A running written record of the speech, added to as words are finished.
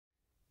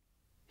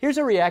Here's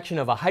a reaction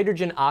of a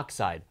hydrogen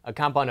oxide, a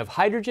compound of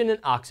hydrogen and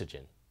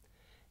oxygen.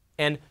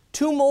 And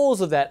 2 moles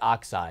of that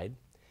oxide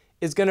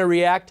is going to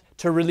react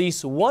to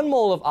release 1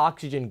 mole of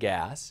oxygen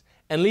gas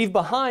and leave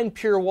behind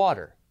pure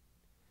water.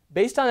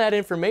 Based on that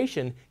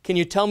information, can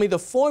you tell me the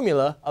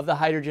formula of the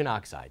hydrogen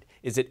oxide?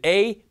 Is it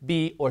A,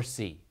 B, or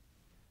C?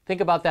 Think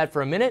about that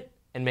for a minute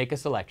and make a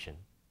selection.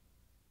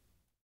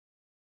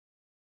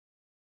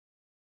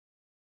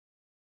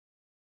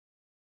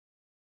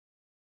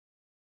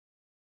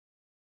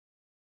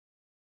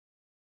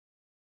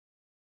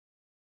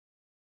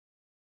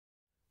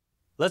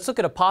 Let's look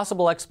at a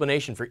possible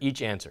explanation for each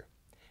answer.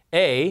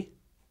 A,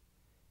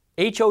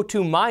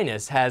 HO2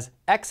 minus has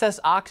excess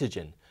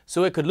oxygen,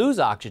 so it could lose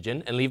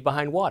oxygen and leave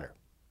behind water.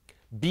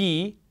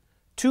 B,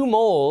 2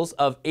 moles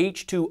of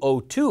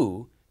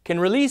H2O2 can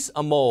release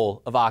a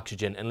mole of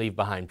oxygen and leave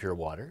behind pure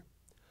water.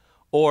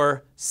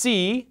 Or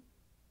C,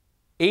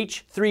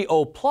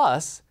 H3O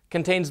plus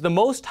contains the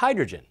most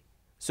hydrogen,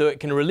 so it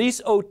can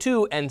release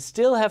O2 and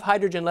still have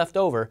hydrogen left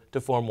over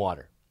to form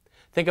water.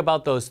 Think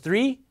about those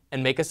 3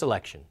 and make a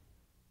selection.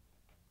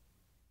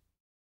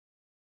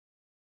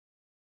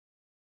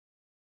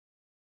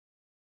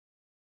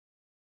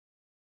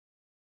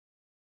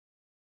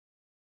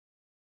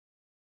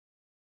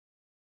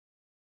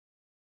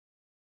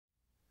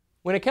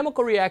 When a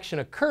chemical reaction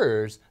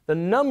occurs, the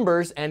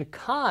numbers and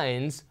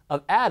kinds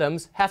of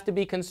atoms have to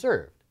be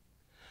conserved.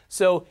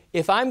 So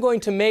if I'm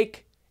going to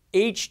make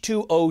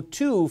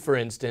H2O2, for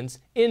instance,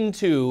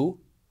 into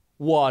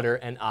water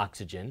and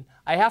oxygen,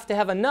 I have to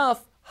have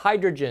enough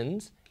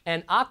hydrogens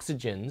and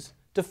oxygens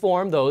to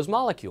form those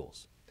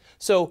molecules.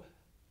 So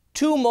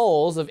 2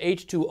 moles of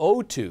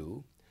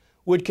H2O2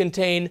 would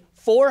contain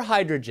 4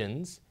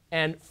 hydrogens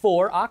and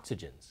 4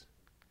 oxygens.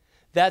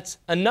 That's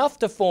enough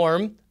to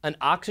form an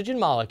oxygen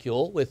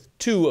molecule with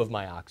 2 of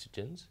my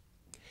oxygens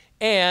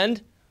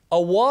and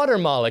a water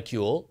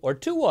molecule or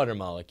 2 water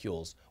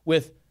molecules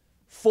with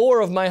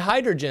 4 of my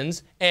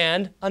hydrogens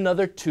and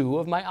another 2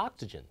 of my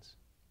oxygens.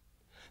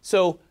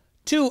 So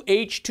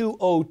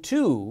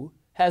 2H2O2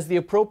 has the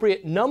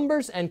appropriate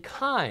numbers and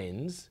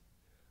kinds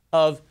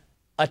of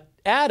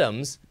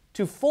atoms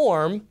to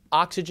form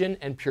oxygen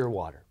and pure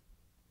water.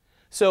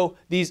 So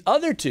these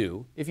other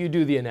 2, if you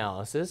do the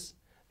analysis,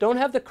 don't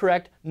have the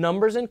correct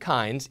numbers and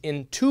kinds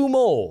in 2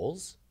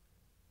 moles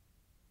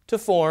to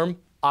form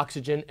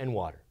oxygen and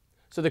water.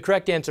 So the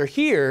correct answer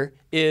here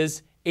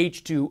is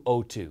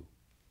H2O2.